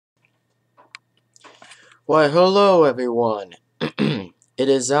Why, hello everyone. It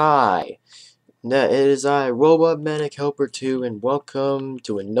is I, Robot Medic Helper 2, and welcome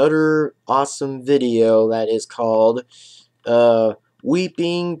to another awesome video that is called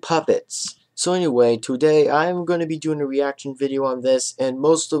Weeping Puppets. So anyway, today I'm going to be doing a reaction video on this, and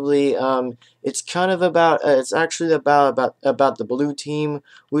mostly it's kind of about it's actually about the blue team,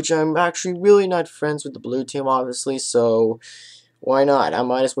 which I'm actually really not friends with the blue team, obviously. So why not? I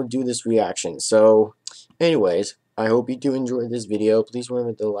might as well do this reaction. So, anyways, I hope you do enjoy this video. Please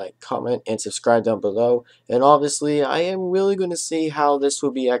remember to like, comment, and subscribe down below. And obviously, I am really going to see how this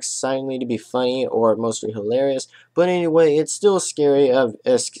will be excitingly to be funny or mostly hilarious. But anyway, it's still scary.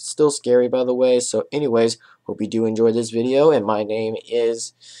 It's still scary, by the way. So, anyways, hope you do enjoy this video. And my name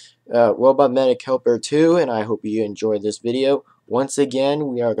is Robot Medic Helper 2, and I hope you enjoy this video. Once again,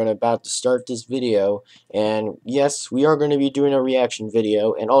 we are about to start this video, and yes, we are going to be doing a reaction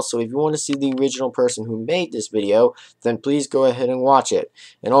video. And also, if you want to see the original person who made this video, then please go ahead and watch it.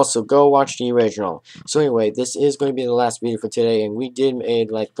 And also, go watch the original. So anyway, this is going to be the last video for today, and we did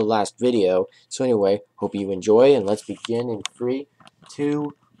made like the last video. So anyway, hope you enjoy, and let's begin in 3,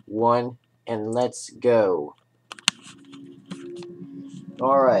 2, 1, and let's go.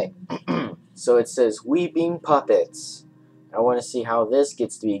 Alright, so it says Weeping Puppets. I want to see how this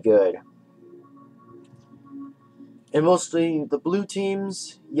gets to be good. And mostly the blue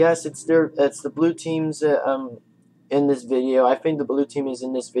teams, yes, it's the blue teams in this video. I think the blue team is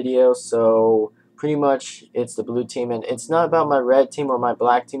in this video, so pretty much it's the blue team. And it's not about my red team or my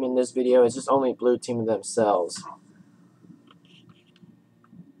black team in this video, it's just only blue team themselves.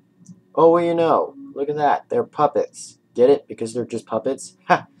 Oh, well, you know, look at that, they're puppets. Get it? Because they're just puppets?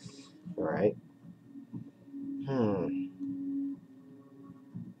 Ha! Alright.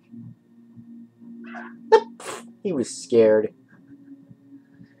 He was scared.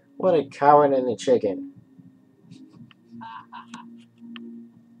 What a coward and a chicken.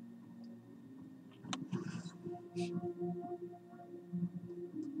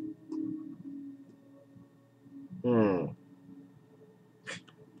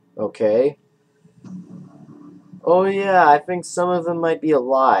 Okay. Oh yeah, I think some of them might be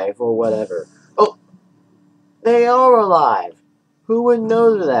alive or whatever. Oh! They are alive! Who would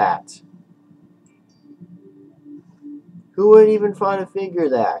know that? Who would even try to figure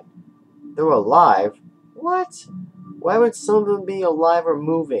that? They're alive? What? Why would some of them be alive or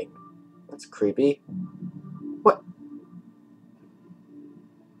moving? That's creepy. What?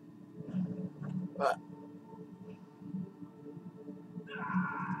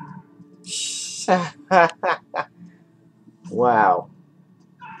 Wow.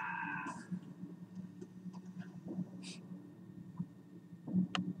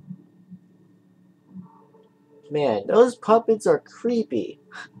 Man, those puppets are creepy.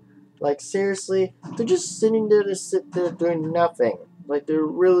 Like, seriously, they're just sitting there to sit there doing nothing. Like, they're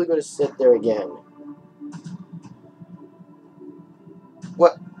really gonna sit there again.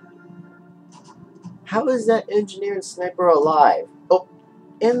 What? How is that engineer and sniper alive? Oh,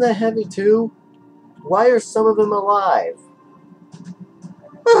 and the heavy too? Why are some of them alive?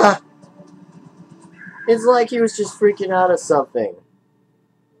 Ah! It's like he was just freaking out of something.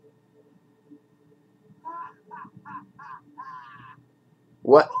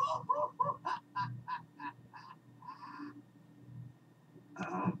 What?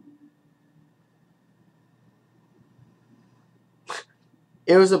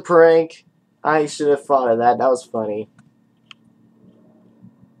 It was a prank. I should have thought of that. That was funny.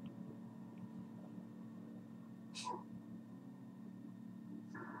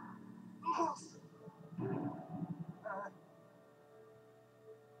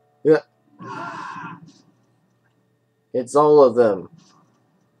 Yeah. It's all of them.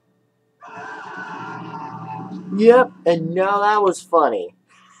 Yep, and now that was funny.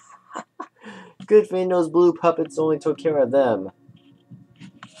 Good thing those blue puppets only took care of them.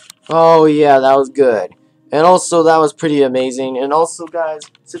 Oh yeah, that was good. And also that was pretty amazing. And also guys,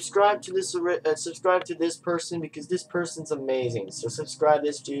 subscribe to this person because this person's amazing. So subscribe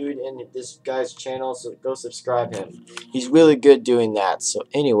this dude and this guy's channel, so go subscribe him. He's really good doing that. So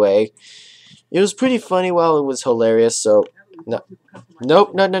anyway, it was pretty funny while it was hilarious. So no.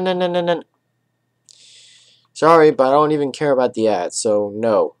 Nope, no. Sorry, but I don't even care about the ads. So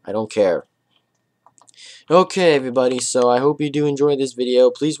no, I don't care. Okay, everybody, so I hope you do enjoy this video.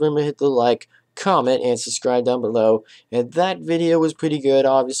 Please remember to hit the like, comment, and subscribe down below. And that video was pretty good,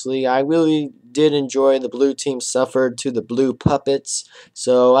 obviously. I really did enjoy the blue team suffered to the blue puppets.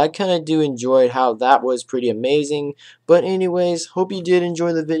 So I kind of do enjoyed how that was pretty amazing. But anyways, hope you did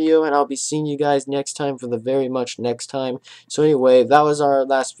enjoy the video, and I'll be seeing you guys next time for the very much next time. So anyway, that was our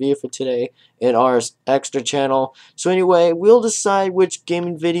last video for today in our extra channel. So anyway, we'll decide which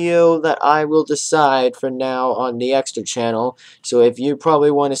gaming video that I will decide for now on the extra channel. So if you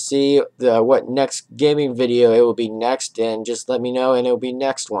probably want to see what next gaming video it will be next, then just let me know and it will be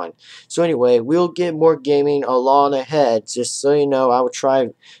next one. So anyway, we'll get more gaming along ahead. Just so you know, I will try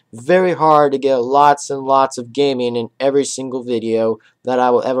very hard to get lots and lots of gaming in every single video that I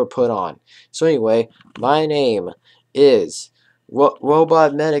will ever put on. So anyway, my name is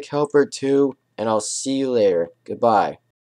Robot Medic Helper 2, and I'll see you later. Goodbye.